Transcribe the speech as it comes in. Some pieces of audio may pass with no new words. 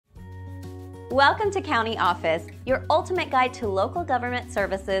Welcome to County Office, your ultimate guide to local government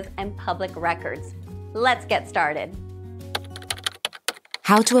services and public records. Let's get started.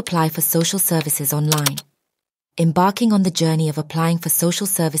 How to apply for social services online. Embarking on the journey of applying for social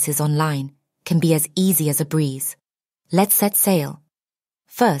services online can be as easy as a breeze. Let's set sail.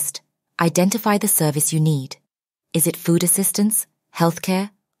 First, identify the service you need. Is it food assistance, healthcare,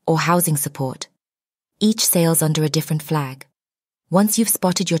 or housing support? Each sails under a different flag. Once you've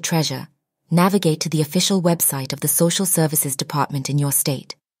spotted your treasure, navigate to the official website of the Social Services Department in your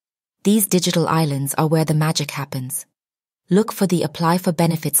state. These digital islands are where the magic happens. Look for the Apply for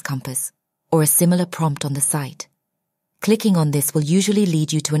Benefits compass or a similar prompt on the site. Clicking on this will usually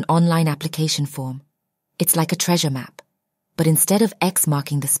lead you to an online application form. It's like a treasure map, but instead of X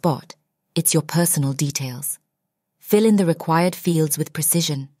marking the spot, it's your personal details. Fill in the required fields with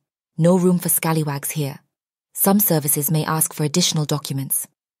precision. No room for scallywags here. Some services may ask for additional documents.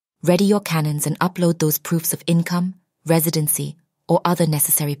 Ready your cannons and upload those proofs of income, residency, or other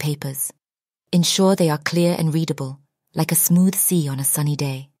necessary papers. Ensure they are clear and readable, like a smooth sea on a sunny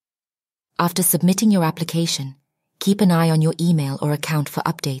day. After submitting your application, keep an eye on your email or account for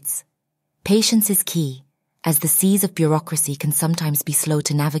updates. Patience is key, as the seas of bureaucracy can sometimes be slow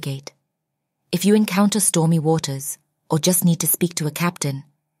to navigate. If you encounter stormy waters, or just need to speak to a captain,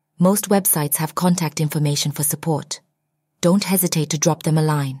 most websites have contact information for support. Don't hesitate to drop them a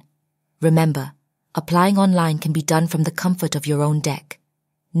line. Remember, applying online can be done from the comfort of your own deck.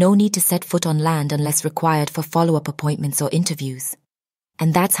 No need to set foot on land unless required for follow-up appointments or interviews.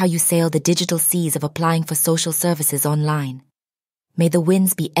 And that's how you sail the digital seas of applying for social services online. May the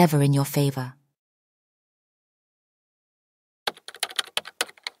winds be ever in your favor.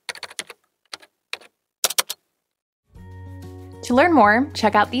 To learn more,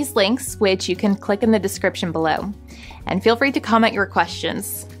 check out these links, which you can click in the description below. And feel free to comment your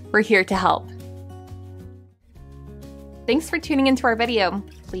questions. We're here to help. Thanks for tuning into our video.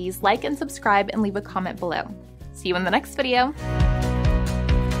 Please like and subscribe and leave a comment below. See you in the next video.